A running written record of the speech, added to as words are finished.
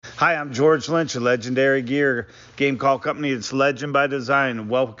Hi, I'm George Lynch of Legendary Gear, game call company. It's Legend by Design.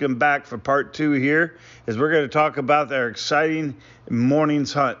 Welcome back for part two here, as we're going to talk about our exciting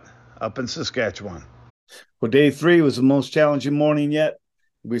morning's hunt up in Saskatchewan. Well, day three was the most challenging morning yet.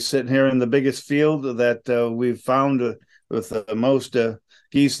 We're sitting here in the biggest field that we've found with the most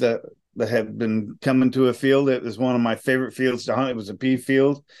geese that have been coming to a field. It was one of my favorite fields to hunt. It was a pea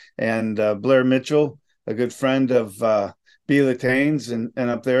field, and Blair Mitchell, a good friend of B. Latane's and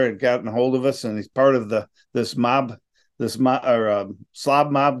up there had gotten a hold of us, and he's part of this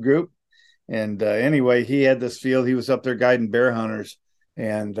slob mob group. And anyway, he had this field. He was up there guiding bear hunters,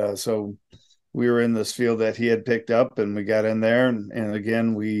 and so we were in this field that he had picked up, and we got in there, and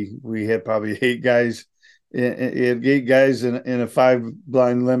again we had probably eight guys. He had eight guys in a five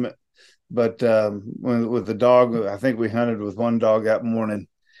blind limit, but with the dog, I think we hunted with one dog that morning.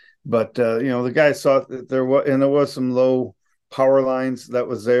 But the guy saw that there was some low power lines that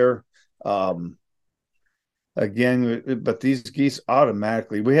was there. Again, but these geese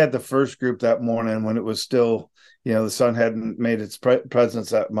automatically. We had the first group that morning when it was still, the sun hadn't made its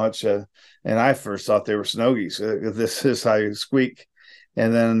presence that much, and I first thought they were snow geese. This is how you squeak.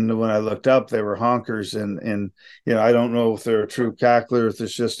 And then when I looked up, they were honkers, and I don't know if they're a true cackler, if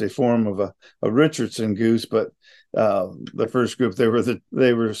it's just a form of a Richardson goose, but the first group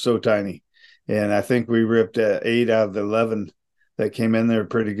they were so tiny, and I think we ripped 8 out of the 11 that came in there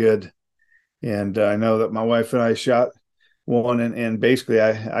pretty good. And I know that my wife and I shot one, and basically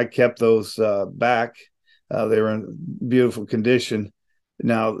I kept those back. They were in beautiful condition.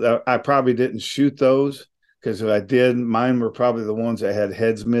 Now, I probably didn't shoot those, because if I did, mine were probably the ones that had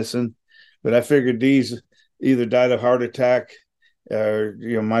heads missing. But I figured these either died of heart attack or,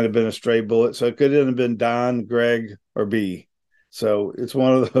 might have been a stray bullet. So it could have been Don, Greg, or B. So it's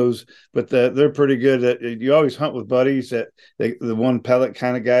one of those, but they're pretty good. You always hunt with buddies that the one pellet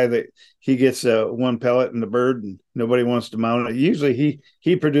kind of guy that he gets one pellet in the bird and nobody wants to mount it. Usually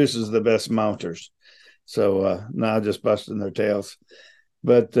he produces the best mounters. So now just busting their tails.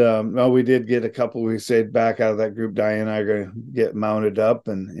 But no, we did get a couple. We stayed back out of that group. Diane and I are going to get mounted up,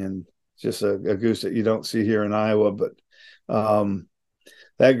 and just a goose that you don't see here in Iowa. But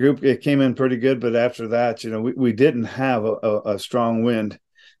that group, it came in pretty good. But after that, we didn't have a strong wind.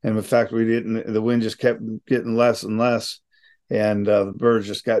 And in fact, the wind just kept getting less and less. And the birds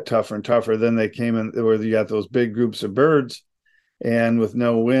just got tougher and tougher. Then they came in where you got those big groups of birds. And with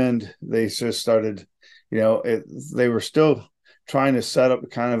no wind, they just started, they were still trying to set up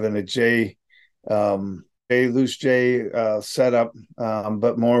kind of in a loose J setup,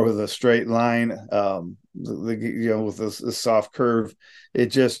 but more with a straight line, with this soft curve.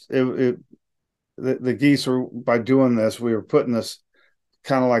 The geese were, by doing this, we were putting this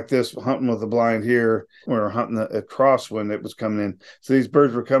kind of like this, hunting with the blind here. We were hunting a crosswind that was coming in. So these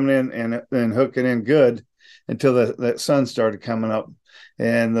birds were coming in and hooking in good until that sun started coming up.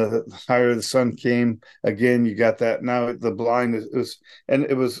 And the higher the sun came, again, you got that. Now the blind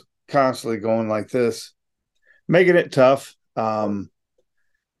it was constantly going like this, making it tough. When,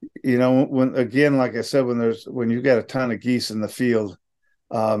 again, like I said, when you got a ton of geese in the field,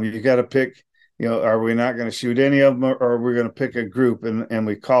 you got to pick, are we not going to shoot any of them, or are we going to pick a group and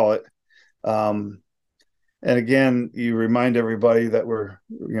we call it? And again, you remind everybody that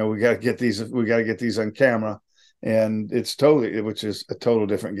we got to get these on camera. And which is a total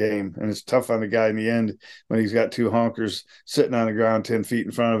different game. And it's tough on the guy in the end when he's got two honkers sitting on the ground 10 feet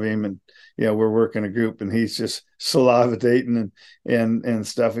in front of him. And, we're working a group and he's just salivating and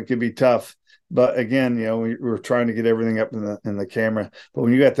stuff. It could be tough. But again, we're trying to get everything up in the camera. But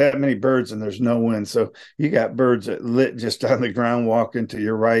when you got that many birds and there's no wind, so you got birds that lit just on the ground walking to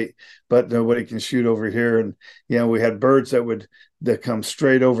your right, but nobody can shoot over here. And, we had birds that come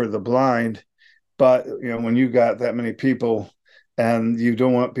straight over the blind. But, when you got that many people and you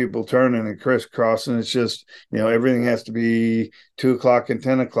don't want people turning and crisscrossing, it's just, everything has to be 2:00 and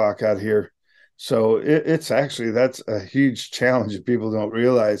 10:00 out here. So that's a huge challenge that people don't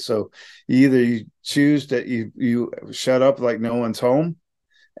realize. So either you choose that you shut up like no one's home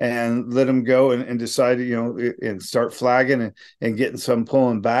and let them go and decide, and start flagging and getting some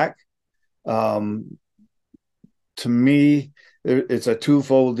pulling back. To me, it's a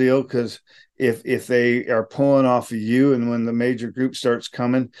twofold deal, because if they are pulling off of you, and when the major group starts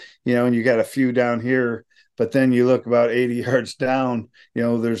coming, and you got a few down here, but then you look about 80 yards down,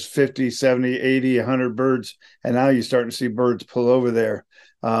 there's 50, 70, 80, 100 birds, and now you're starting to see birds pull over there.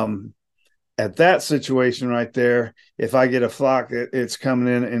 At that situation right there, if I get a flock, it's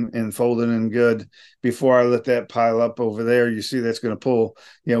coming in and folding in good before I let that pile up over there. You see that's going to pull,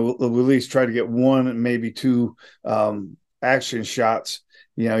 we'll at least try to get one and maybe two action shots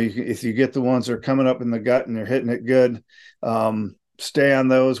if you get the ones that are coming up in the gut and they're hitting it good, stay on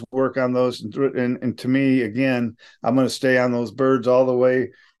those, work on those. And to me, again, I'm going to stay on those birds all the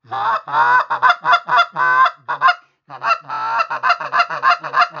way.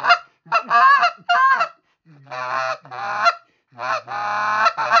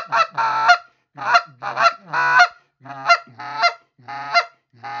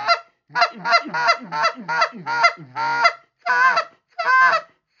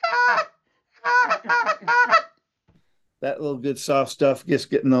 That little good soft stuff,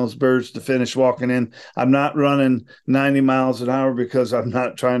 just getting those birds to finish walking in. I'm not running 90 miles an hour because I'm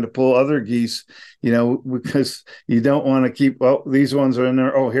not trying to pull other geese, because you don't want to keep, well, these ones are in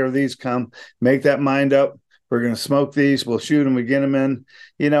there. Oh, here these come. Make that mind up. We're going to smoke these. We'll shoot them. We get them in,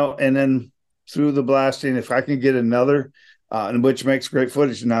 and then through the blasting, if I can get another, which makes great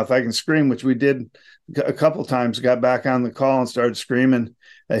footage. Now, if I can scream, which we did a couple times, got back on the call and started screaming,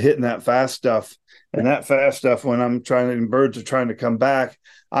 hitting that fast stuff. And that fast stuff, when I'm trying and birds are trying to come back,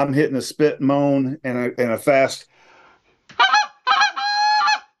 I'm hitting a spit moan and a fast.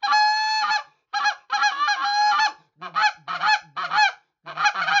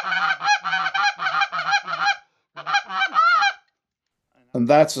 And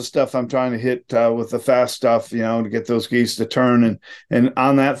that's the stuff I'm trying to hit with the fast stuff, to get those geese to turn. And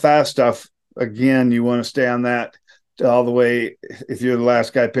on that fast stuff, again, you want to stay on that all the way. If you're the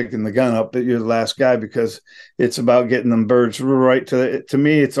last guy picking the gun up, that you're the last guy, because it's about getting them birds right to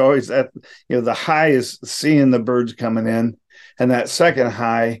me. It's always that, the high is seeing the birds coming in. And that second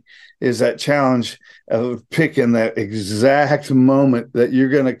high is that challenge of picking that exact moment that you're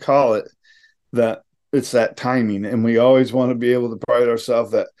going to call it, that it's that timing. And we always want to be able to pride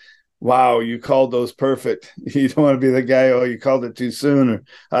ourselves that, wow, you called those perfect. You don't want to be the guy, oh, you called it too soon,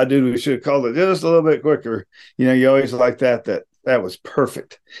 or dude, we should have called it just a little bit quicker. You always like that was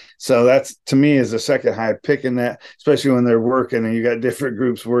perfect. So that's, to me, is the second high, picking that, especially when they're working and you got different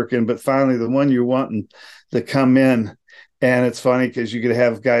groups working, but finally the one you're wanting to come in. And it's funny because you could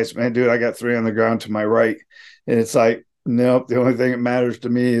have guys, man, dude, I got 3 on the ground to my right. And it's like, nope, the only thing that matters to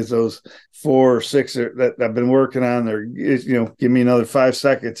me is those 4 or 6 that I've been working on. There, give me another 5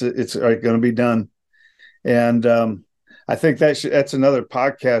 seconds. It's going to be done. And I think that's another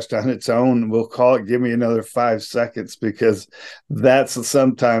podcast on its own. We'll call it "Give Me Another 5 Seconds," because that's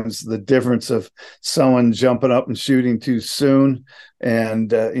sometimes the difference of someone jumping up and shooting too soon,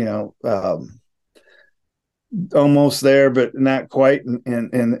 and almost there, but not quite,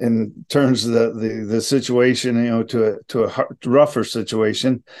 and turns the situation, to a rougher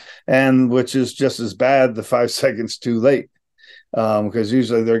situation, and which is just as bad, the 5 seconds too late, because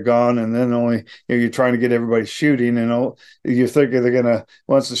usually they're gone, and then only you're trying to get everybody shooting, and you think they're gonna,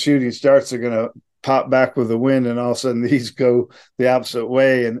 once the shooting starts, they're gonna pop back with the wind, and all of a sudden these go the opposite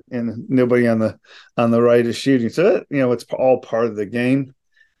way, and nobody on the right is shooting. So it's all part of the game.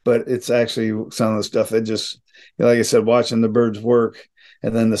 But it's actually some of the stuff that just, like I said, watching the birds work.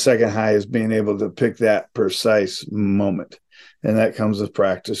 And then the second high is being able to pick that precise moment. And that comes with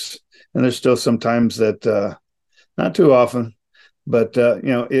practice. And there's still some times that, not too often, but,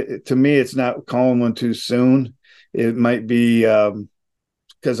 to me, it's not calling one too soon. It might be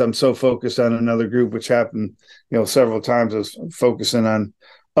because I'm so focused on another group, which happened, several times. I was focusing on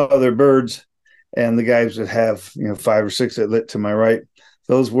other birds, and the guys that have, 5 or 6 that lit to my right,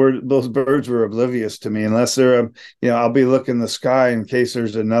 those birds were oblivious to me, unless they're, I'll be looking the sky in case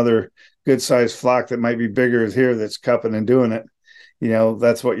there's another good sized flock that might be bigger here that's cupping and doing it.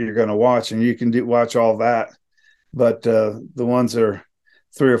 That's what you're going to watch, and you can watch all that. But the ones that are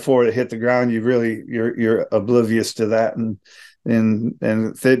 3 or 4 that hit the ground, you're oblivious to that. And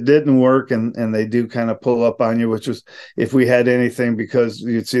if it didn't work, and they do kind of pull up on you, which was, if we had anything, because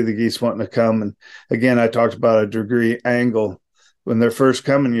you'd see the geese wanting to come. And again, I talked about a degree angle. When they're first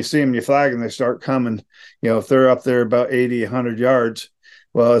coming, you see them, you flag them, they start coming. If they're up there about 80, 100 yards,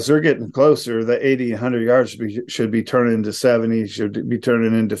 well, as they're getting closer, the 80, 100 yards should be turning into 70, should be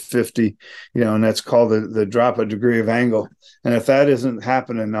turning into 50, and that's called the drop a degree of angle. And if that isn't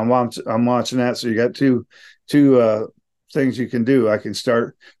happening, I'm watching that. So you got two things you can do. I can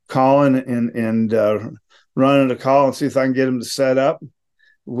start calling and running a call and see if I can get them to set up,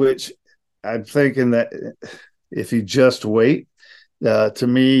 which I'm thinking that if you just wait, to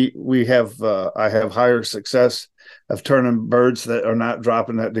me, I have higher success of turning birds that are not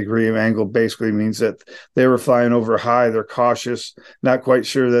dropping that degree of angle. Basically means that they were flying over high. They're cautious, not quite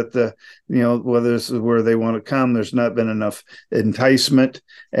sure that whether this is where they want to come. There's not been enough enticement.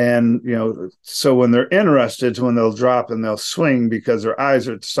 And, so when they're interested, when they'll drop and they'll swing because their eyes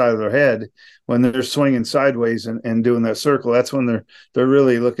are at the side of their head. when they're swinging sideways and doing that circle, that's when they're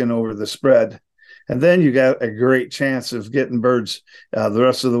really looking over the spread. And then you got a great chance of getting birds the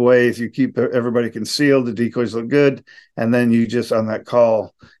rest of the way if you keep everybody concealed. The decoys look good, and then you just on that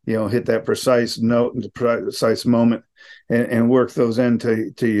call, hit that precise note and the precise moment, and work those in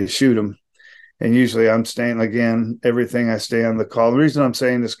till you shoot them. And usually I'm staying, again, everything I stay on the call. The reason I'm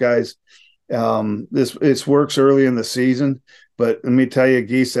saying this, guys, this works early in the season, but let me tell you,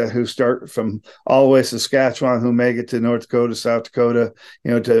 geese who start from all the way to Saskatchewan, who make it to North Dakota, South Dakota,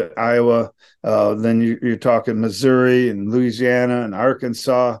 to Iowa, then you're talking Missouri and Louisiana and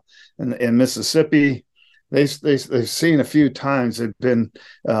Arkansas and Mississippi. They've seen a few times. They've been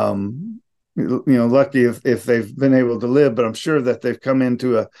lucky if they've been able to live, but I'm sure that they've come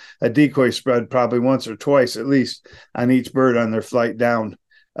into a decoy spread probably once or twice at least on each bird on their flight down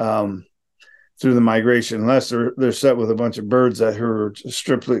through the migration, unless they're set with a bunch of birds that are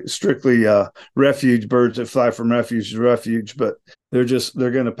strictly refuge birds that fly from refuge to refuge, but they're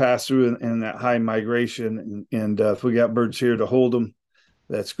going to pass through in that high migration. And if we got birds here to hold them,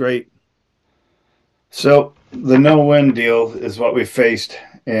 that's great. So the no wind deal is what we faced.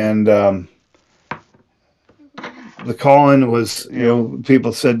 And the calling was,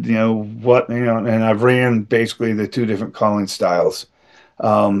 people said, what, and I ran basically the two different calling styles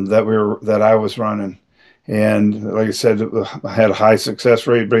that I was running. And like I said, I had a high success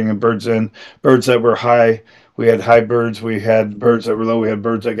rate bringing birds in, birds that were high. We had high birds. We had birds that were low. We had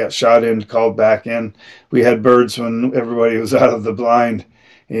birds that got shot in, called back in. We had birds when everybody was out of the blind.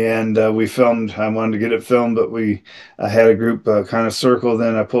 And we filmed. I wanted to get it filmed, but I had a group kind of circle.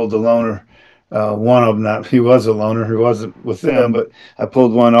 Then I pulled the loner. One of them, he was a loner. He wasn't with them, but I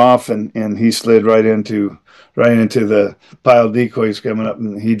pulled one off, and he slid right into the pile of decoys coming up,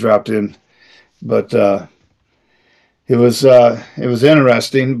 and he dropped in. But it was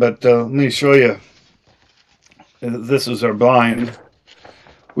interesting. But let me show you. This is our blind.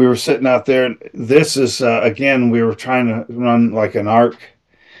 We were sitting out there. This is again, we were trying to run like an arc.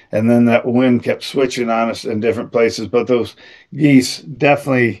 And then that wind kept switching on us in different places. But those geese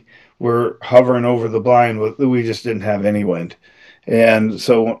definitely were hovering over the blind. We just didn't have any wind. And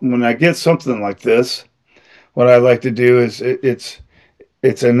so when I get something like this, what I like to do is it's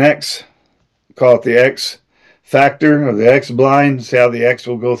an X, call it the X factor or the X blind. See how the X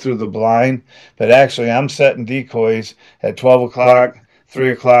will go through the blind. But actually, I'm setting decoys at 12 o'clock,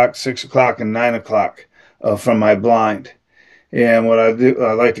 3 o'clock, 6 o'clock, and 9 o'clock from my blind. And what I do,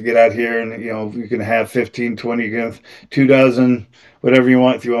 I like to get out here and, you can have 15, 20, you can have 2 dozen, whatever you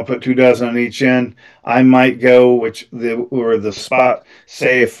want. If you want to put 2 dozen on each end, I might go, the spot,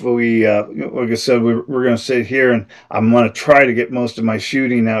 say if we, like I said, we're going to sit here and I'm going to try to get most of my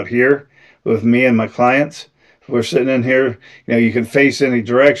shooting out here with me and my clients. If we're sitting in here, you can face any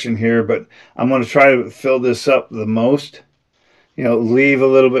direction here, but I'm going to try to fill this up the most. Leave a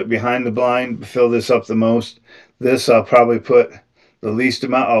little bit behind the blind, fill this up the most. This I'll probably put the least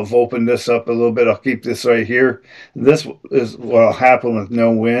amount. I'll open this up a little bit. I'll keep this right here. This is what'll happen with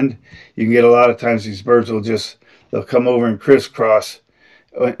no wind. You can get a lot of times these birds they'll come over and crisscross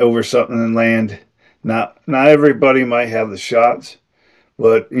over something and land. Not everybody might have the shots,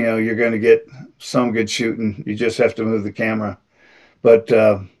 but you're going to get some good shooting. You just have to move the camera. But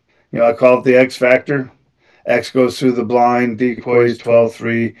I call it the X factor. X goes through the blind, decoys 12,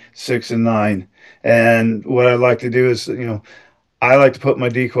 3, 6, and 9. And what I like to do is, I like to put my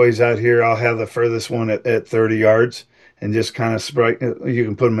decoys out here. I'll have the furthest one at 30 yards and just kind of spread. You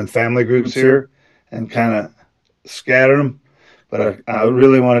can put them in family groups here and kind of scatter them. But I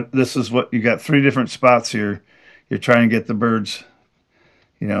really want to, this is what you got 3 different spots here. You're trying to get the birds,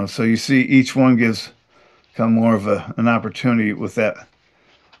 so you see each one gives kind of more of an opportunity with that.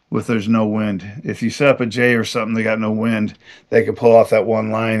 If there's no wind. If you set up a J or something, they got no wind, they can pull off that one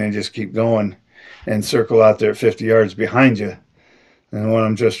line and just keep going and circle out there at 50 yards behind you. And what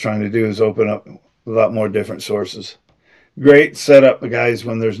I'm just trying to do is open up a lot more different sources. Great setup, guys,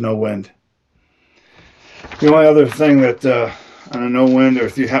 when there's no wind. The only other thing that on a no wind, or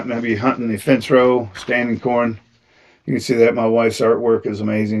if you happen to be hunting the fence row, standing corn, you can see that my wife's artwork is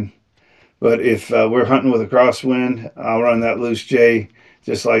amazing. But if we're hunting with a crosswind, I'll run that loose J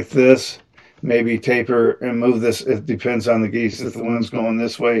just like this, maybe taper and move this. It depends on the geese. If the wind's going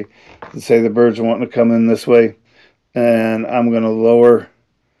this way, let's say the birds are wanting to come in this way, and I'm going to lower.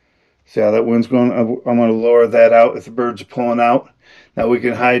 See how that wind's going? I'm going to lower that out if the birds are pulling out. Now we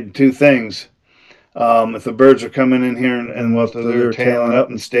can hide 2 things. If the birds are coming in here and they're tailing up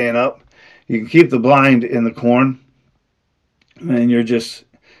and staying up, you can keep the blind in the corn, and you're just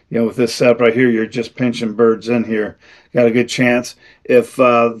with this setup right here, you're just pinching birds in here. Got a good chance. If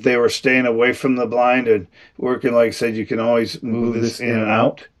they were staying away from the blind and working, like I said, you can always move this in and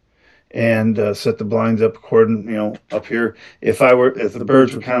out and set the blinds up according, up here. If the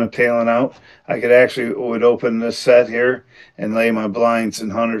birds were kind of tailing out, I could actually would open this set here and lay my blinds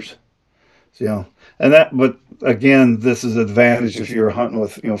and hunters. So, and that, but again, this is advantage if you're hunting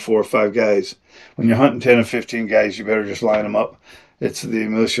with 4 or 5 guys. When you're hunting 10 or 15 guys, you better just line them up. It's the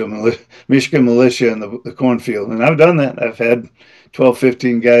Michigan militia in the cornfield, and I've done that. I've had 12,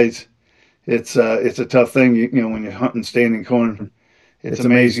 15 guys. It's a tough thing, when you're hunting standing corn. It's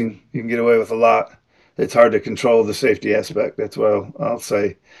amazing. You can get away with a lot. It's hard to control the safety aspect. That's what I'll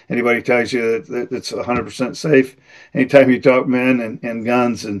say. Anybody tells you that it's 100% safe, anytime you talk men and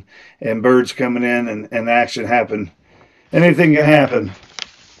guns and birds coming in and action happen, anything can happen.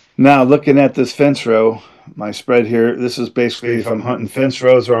 Now, looking at this fence row, my spread here, this is basically if I'm hunting fence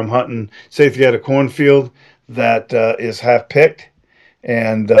rows or I'm hunting, say if you had a cornfield that is half picked,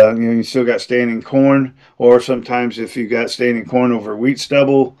 and you still got standing corn, or sometimes if you got standing corn over wheat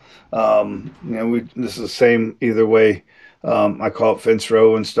stubble, this is the same either way. I call it fence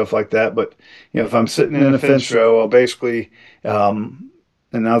row and stuff like that. But if I'm sitting in a fence row, I'll basically, and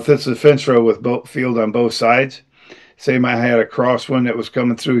now if this is a fence row with both field on both sides, say I had a crosswind that was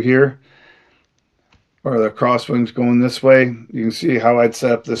coming through here, or the crosswind's going this way, you can see how I'd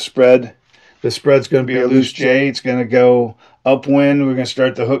set up the spread. The spread's going to be a loose J. It's going to go upwind. We're going to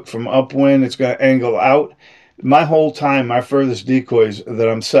start the hook from upwind. It's going to angle out. My whole time, my furthest decoys that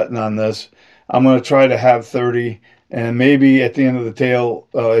I'm setting on this, I'm going to try to have 30, and maybe at the end of the tail,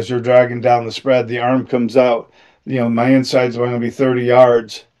 as you're dragging down the spread, the arm comes out. My inside's going to be 30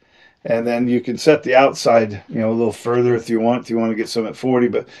 yards. And then you can set the outside, a little further if you want to get some at 40,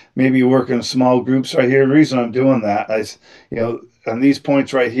 but maybe you work in small groups right here. The reason I'm doing that is, on these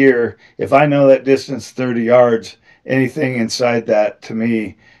points right here, if I know that distance 30 yards, anything inside that to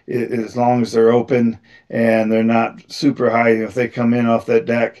me, as long as they're open and they're not super high, if they come in off that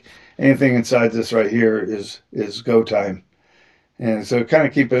deck, anything inside this right here is go time. And so kind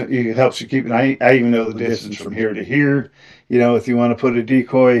of it helps you keep it. I even know the distance from here to here. If you want to put a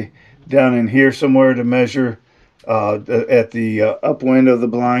decoy down in here somewhere to measure at the upwind of the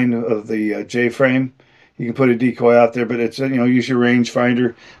blind of the J-frame, you can put a decoy out there, but it's, use your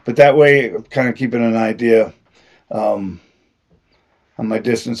rangefinder. But that way, kind of keeping an idea on my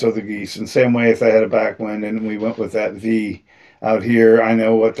distance of the geese. And same way if I had a backwind and we went with that V out here, I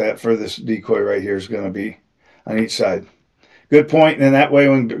know what that furthest decoy right here is going to be on each side. Good point. And then that way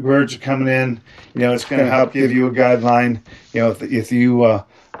when birds are coming in, it's going to help give you a guideline. If you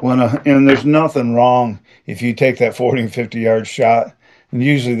want to, and there's nothing wrong if you take that 40 and 50 yard shot. And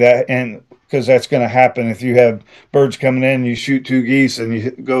usually because that's going to happen if you have birds coming in, you shoot 2 geese and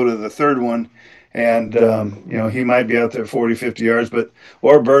you go to the third one, and he might be out there 40, 50 yards,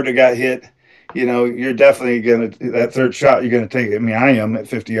 or a bird that got hit, you're definitely going to, that third shot, you're going to take it. I mean, I am at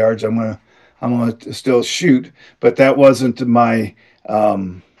 50 yards. I'm going to still shoot, but that wasn't my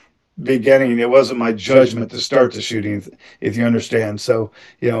beginning. It wasn't my judgment to start the shooting, if you understand. So,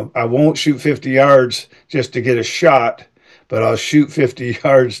 I won't shoot 50 yards just to get a shot, but I'll shoot 50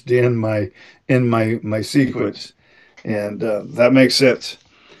 yards in my sequence, and that makes sense.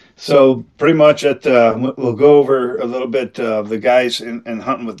 So pretty much we'll go over a little bit the guys and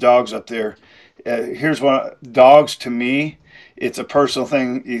hunting with dogs up there. Here's dogs to me, it's a personal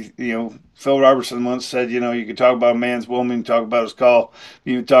thing. Phil Robertson once said, you can talk about a man's woman, you can talk about his call,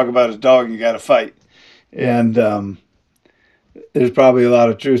 you can talk about his dog, you got to fight. And there's probably a lot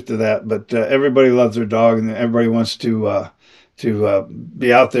of truth to that, but everybody loves their dog, and everybody wants to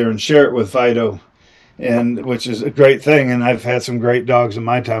be out there and share it with Fido, and which is a great thing. And I've had some great dogs in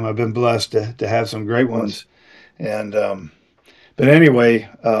my time. I've been blessed to have some great ones. And but anyway,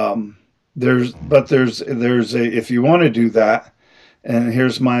 there's if you want to do that, and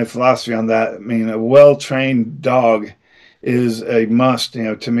here's my philosophy on that. I mean, a well-trained dog is a must,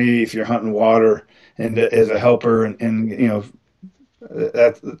 to me, if you're hunting water and as a helper, and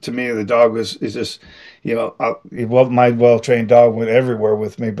that to me, the dog is just, my well-trained dog went everywhere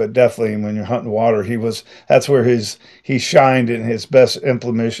with me, but definitely when you're hunting water, that's where he shined in his best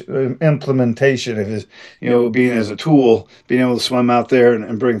implementation of his, being as a tool, being able to swim out there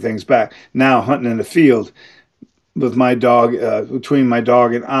and bring things back. Now hunting in the field with my dog, between my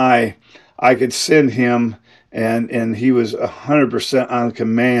dog and I could send him, and he was 100% on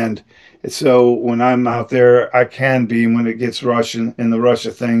command. So when I'm out there, I can be, when it gets rushing in the rush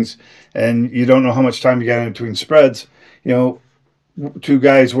of things, and you don't know how much time you got in between spreads. two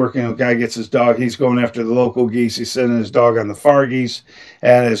guys working. A guy gets his dog. He's going after the local geese. He's sending his dog on the far geese,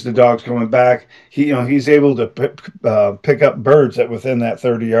 and as the dog's coming back, he's able to pick up birds that within that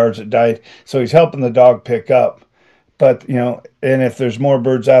 30 yards that died. So he's helping the dog pick up. But and if there's more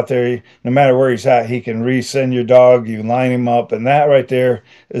birds out there, no matter where he's at, he can resend your dog. You line him up, and that right there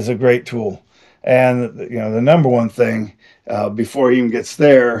is a great tool. And the number one thing before he even gets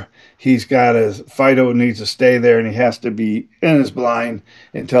there, he's got Fido needs to stay there, and he has to be in his blind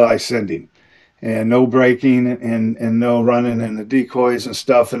until I send him. And no breaking and no running and the decoys and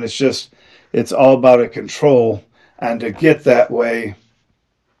stuff. And it's all about a control. And to get that way,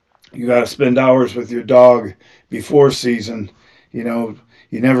 you got to spend hours with your dog before season. You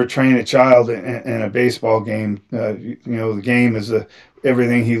never train a child in a baseball game. The game is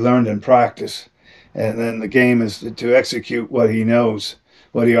everything he learned in practice, and then the game is to execute what he knows,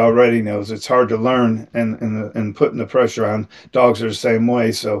 what he already knows. It's hard to learn and putting the pressure on. Dogs are the same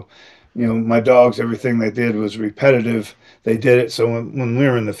way. So, my dogs, everything they did was repetitive. They did it. So when we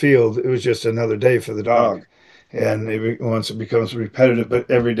were in the field, it was just another day for the dog. And once it becomes repetitive, but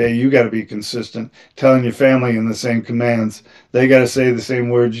every day you got to be consistent, telling your family in the same commands. They got to say the same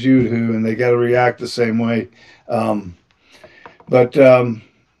words you do, and they got to react the same way. But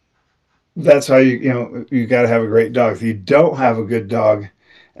that's how you got to have a great dog. If you don't have a good dog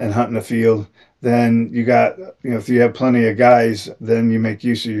and hunt in the field, then you got if you have plenty of guys, then you make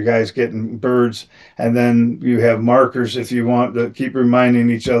use of your guys getting birds, and then you have markers if you want to keep reminding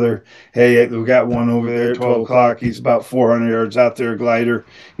each other, hey, we got one over there at 12 o'clock. He's about 400 yards out there, glider.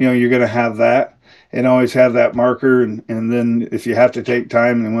 You're going to have that, and always have that marker, and then if you have to take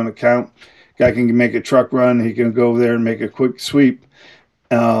time and want to count, guy can make a truck run. He can go over there and make a quick sweep.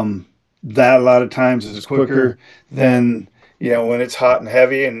 That a lot of times is quicker than when it's hot and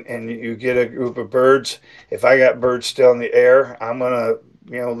heavy and you get a group of birds. If I got birds still in the air, I'm gonna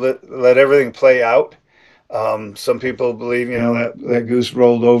let everything play out. Some people believe that goose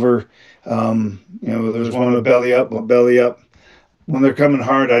rolled over. There's one with belly up. When they're coming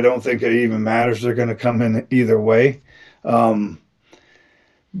hard, I don't think it even matters. They're going to come in either way. But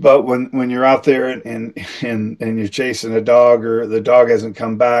when you're out there and you're chasing a dog or the dog hasn't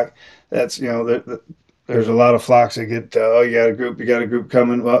come back, that's there's a lot of flocks that get you got a group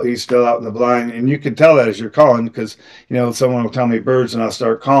coming. Well, he's still out in the blind, and you can tell that as you're calling because someone will tell me birds, and I'll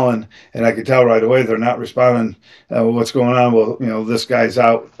start calling, and I can tell right away they're not responding. What's going on? Well, this guy's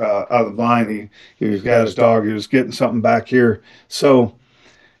out of the blind. He's got his dog. He was getting something back here. So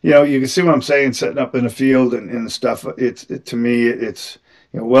you can see what I'm saying. Setting up in the field and stuff. To me, it's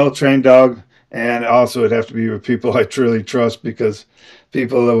well-trained dog, and also it'd have to be with people I truly trust because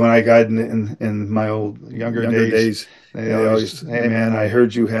people that when I guided in my old younger days, they always, hey man, I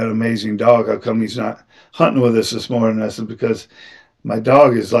heard you had an amazing dog. How come he's not hunting with us this morning? I said, because my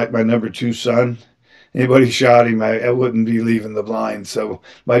dog is like my number 2 son. Anybody shot him, I wouldn't be leaving the blind. So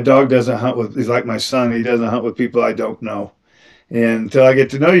my dog doesn't hunt with, he's like my son. He doesn't hunt with people I don't know. And until I get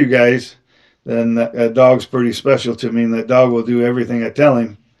to know you guys, then that dog's pretty special to me, and that dog will do everything I tell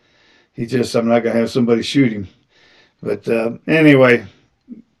him. I'm not going to have somebody shoot him. But anyway,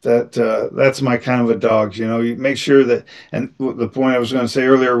 that's my kind of a dog. You make sure that, and the point I was going to say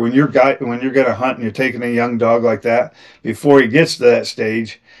earlier, when you're going to hunt and you're taking a young dog like that, before he gets to that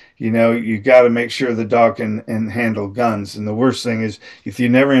stage, you got to make sure the dog can handle guns. And the worst thing is if you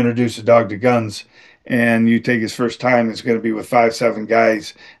never introduce a dog to guns, and you take his first time, it's going to be with 5-7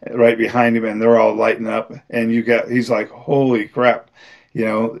 guys right behind him, and they're all lighting up, and he's like, holy crap.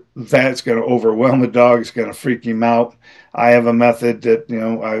 That's going to overwhelm the dog. It's going to freak him out. I have a method that,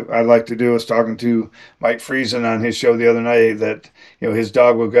 I like to do. I was talking to Mike Friesen on his show the other night that, his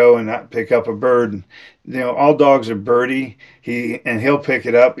dog will go and not pick up a bird. All dogs are birdie. He'll pick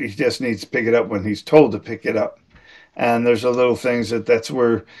it up. He just needs to pick it up when he's told to pick it up. And there's a little things that's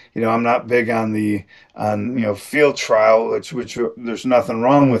where, I'm not big on field trial, which there's nothing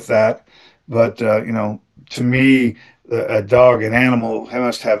wrong with that. But, to me, a dog, an animal,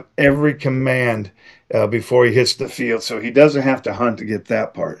 must have every command before he hits the field. So he doesn't have to hunt to get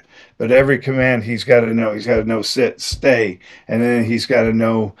that part. But every command he's got to know. He's got to know sit, stay, and then he's got to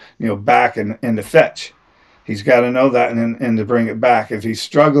know, back and to fetch. He's got to know that and to bring it back. If he's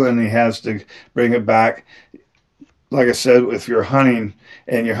struggling, he has to bring it back. Like I said, if you're hunting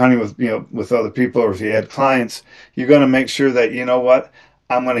and you're hunting with with other people, or if you had clients, you're going to make sure that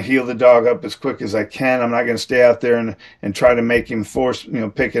I'm going to heal the dog up as quick as I can. I'm not going to stay out there and try to make him force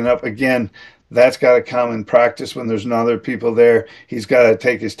picking up again. That's got to come in practice when there's no other people there. He's got to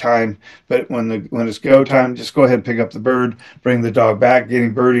take his time. But when it's go time, just go ahead and pick up the bird, bring the dog back,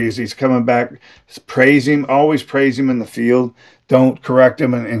 getting birdie as he's coming back. Praise him, always praise him in the field. don't correct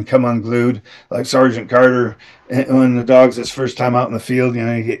him and come unglued like Sergeant Carter. When the dog's his first time out in the field,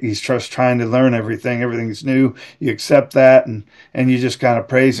 he's just trying to learn everything. Everything's new. You accept that, and you just kind of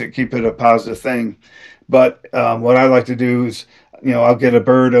praise it, keep it a positive thing. But what I like to do is, I'll get a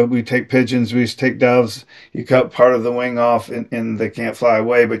bird. We take pigeons. We take doves. You cut part of the wing off, and they can't fly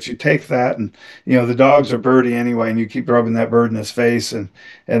away. But you take that, and the dogs are birdie anyway, and you keep rubbing that bird in his face, and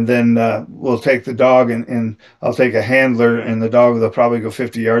then we'll take the dog, and I'll take a handler, and the dog will probably go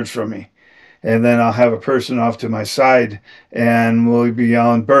 50 yards from me, and then I'll have a person off to my side, and we'll be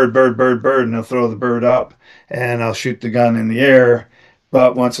yelling bird, bird, bird, bird, and they'll throw the bird up, and I'll shoot the gun in the air.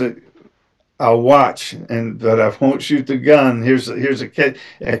 But I'll watch, but I won't shoot the gun. Here's a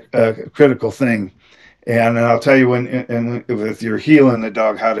critical thing, and I'll tell you if you're healing the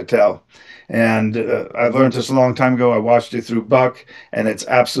dog how to tell. And I learned this a long time ago. I watched it through Buck, and it's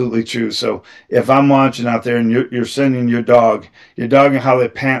absolutely true. So if I'm watching out there and you're sending your dog and how they'll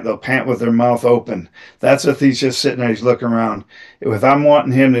pant with their mouth open. That's if he's just sitting there, he's looking around. If I'm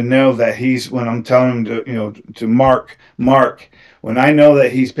wanting him to know that when I'm telling him to mark, when I know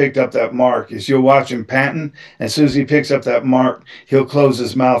that he's picked up that mark, is you'll watch him panting. As soon as he picks up that mark, he'll close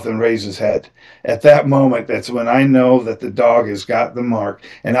his mouth and raise his head. At that moment, that's when I know that the dog has got the mark.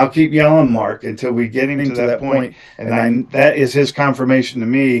 And I'll keep yelling mark until we get him to that point. And that is his confirmation to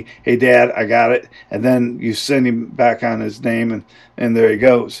me, hey, Dad, I got it. And then you send him back on his name, and there he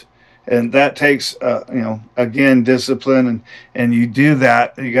goes. And that takes, again, discipline. And you do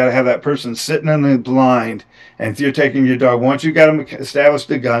that, you got to have that person sitting in the blind. And if you're taking your dog, once you got him established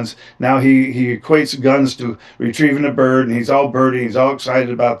the guns, now he equates guns to retrieving a bird, and he's all birdie, he's all excited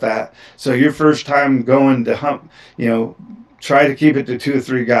about that. So your first time going to hunt, try to keep it to 2 or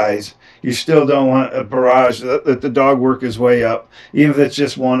 3 guys. You still don't want a barrage. Let the dog work his way up, even if it's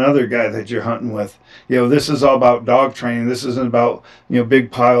just one other guy that you're hunting with. This is all about dog training. This isn't about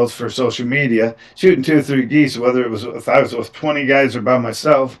big piles for social media. Shooting 2 or 3 geese, whether if I was with 20 guys or by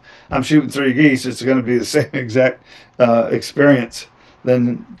myself, I'm shooting 3 geese. It's going to be the same exact experience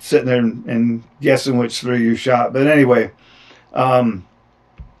than sitting there and guessing which 3 you shot. But anyway,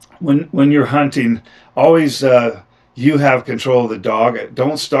 when you're hunting, always. You have control of the dog.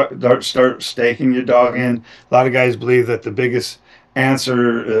 Don't start staking your dog in. A lot of guys believe that the biggest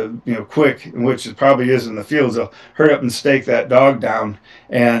answer, quick, which it probably is in the fields, they'll hurry up and stake that dog down,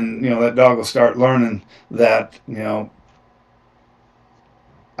 and that dog will start learning that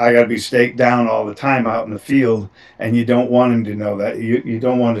I got to be staked down all the time out in the field, and you don't want him to know that. You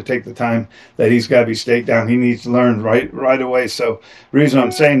don't want to take the time that he's got to be staked down. He needs to learn right away. So the reason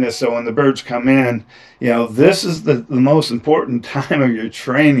I'm saying this, so when the birds come in, this is the most important time of your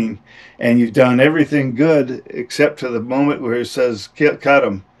training, and you've done everything good except to the moment where it says cut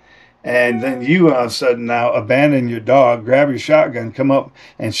him. And then you all of a sudden now abandon your dog, grab your shotgun, come up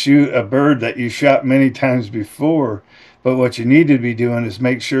and shoot a bird that you shot many times before. But what you need to be doing is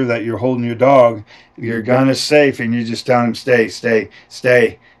make sure that you're holding your dog, your gun is safe, and you just tell him, stay,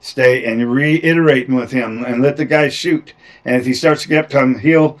 and you're reiterating with him, and let the guy shoot. And if he starts to get up to him,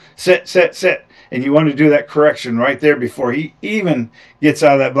 he'll sit. And you want to do that correction right there before he even gets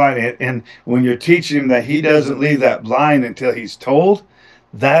out of that blind. And when you're teaching him that he doesn't leave that blind until he's told,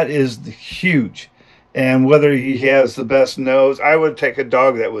 that is huge. And whether he has the best nose, I would take a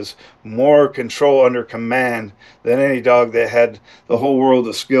dog that was more control under command than any dog that had the whole world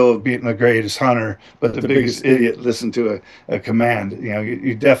of skill of being the greatest hunter, but the biggest idiot listened to a command.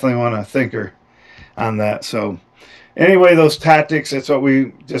 You definitely want a thinker on that. So anyway, those tactics, that's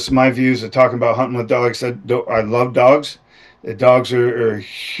what just my views of talking about hunting with dogs. I love dogs. The dogs are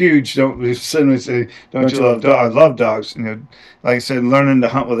huge. Don't suddenly say, don't you love dogs? I love dogs. Like I said, learning to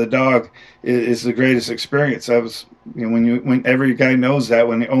hunt with a dog is the greatest experience. When every guy knows that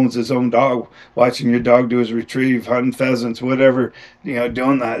when he owns his own dog, watching your dog do his retrieve, hunting pheasants, whatever,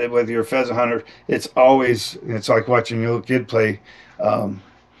 doing that, whether you're a pheasant hunter, it's like watching your little kid play,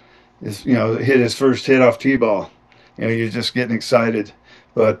 hit his first hit off T-ball. You're just getting excited.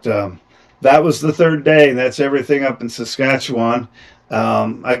 But that was the 3rd day. That's everything up in Saskatchewan.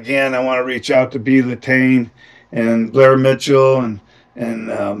 Again, I want to reach out to B. Latane and Blair Mitchell and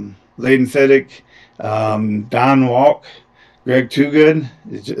Layden Fiddick, Don Walk, Greg Toogood,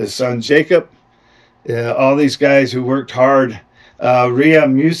 his son Jacob, all these guys who worked hard. Rhea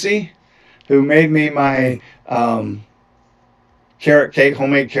Musi, who made me my carrot cake,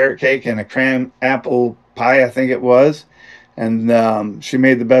 homemade carrot cake, and a cran apple pie, I think it was. And she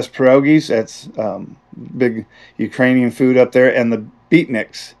made the best pierogies. That's big Ukrainian food up there. And the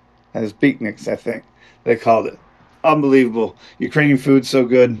beatniks. That's beatniks, I think they called it. Unbelievable. Ukrainian food so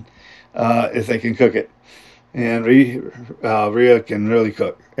good if they can cook it. and Rhea can really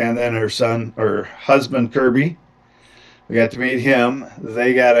cook. And then her husband Kirby, we got to meet him.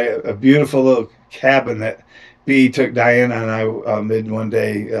 They got a beautiful little cabin that B took Diana and I mid one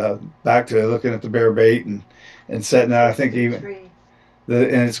day back to looking at the bear bait and setting out. I think even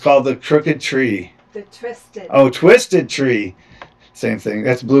and it's called the Crooked Tree. The Twisted. Oh, Twisted Tree. Same thing.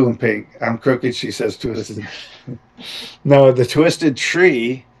 That's blue and pink. I'm crooked. She says twisted. No, the Twisted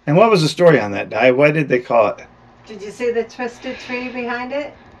Tree. And what was the story on that, Di? Why did they call it? Did you see the twisted tree behind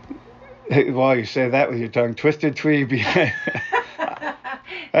it? Well, you say that with your tongue. Twisted Tree behind.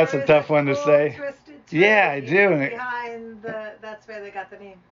 That's a tough one to say. Twisted tree. Yeah, I do. Behind that's where they got the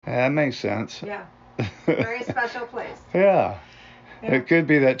name. That makes sense. Yeah. Very special place. Yeah. Yeah. It could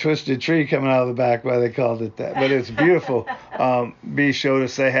be that twisted tree coming out of the back why they called it that, but it's beautiful. B showed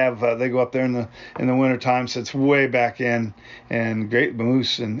us they go up there in the winter time, so it's way back in and great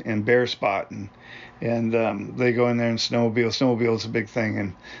moose and bear spot and they go in there and snowmobile. Snowmobile is a big thing,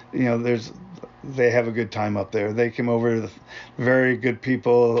 and they have a good time up there. They came over, very good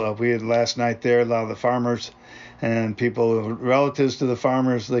people. We had last night there, a lot of the farmers and people, relatives to the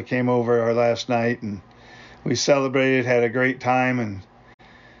farmers. They came over our last night and we celebrated, had a great time, and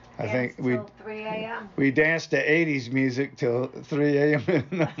I think we 3 a.m. We danced to 80s music till 3 a.m. in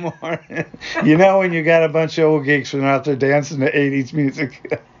the morning. You know when you got a bunch of old geeks when they're out there dancing to 80s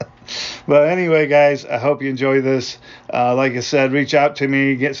music. But anyway, guys, I hope you enjoy this. Like I said, reach out to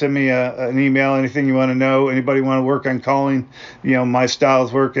me, send me an email, anything you want to know. Anybody want to work on calling? My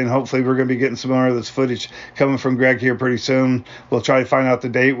style's working. Hopefully, we're going to be getting some more of this footage coming from Greg here pretty soon. We'll try to find out the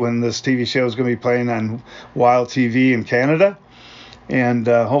date when this TV show is going to be playing on Wild TV in Canada, and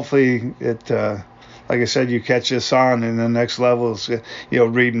hopefully it. Like I said, you catch this on, and the next level is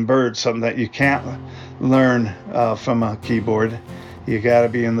reading birds, something that you can't learn from a keyboard. You got to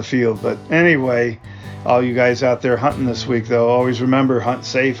be in the field. But anyway, all you guys out there hunting this week, though, always remember, hunt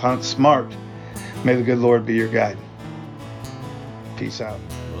safe, hunt smart. May the good Lord be your guide. Peace out.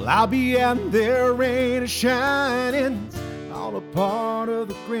 Well, I'll be out there, rain or shining, all a part of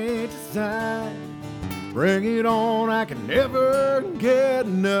the great design. Bring it on, I can never get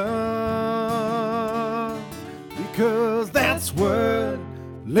enough, because that's what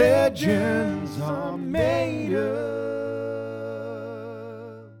legends are made of.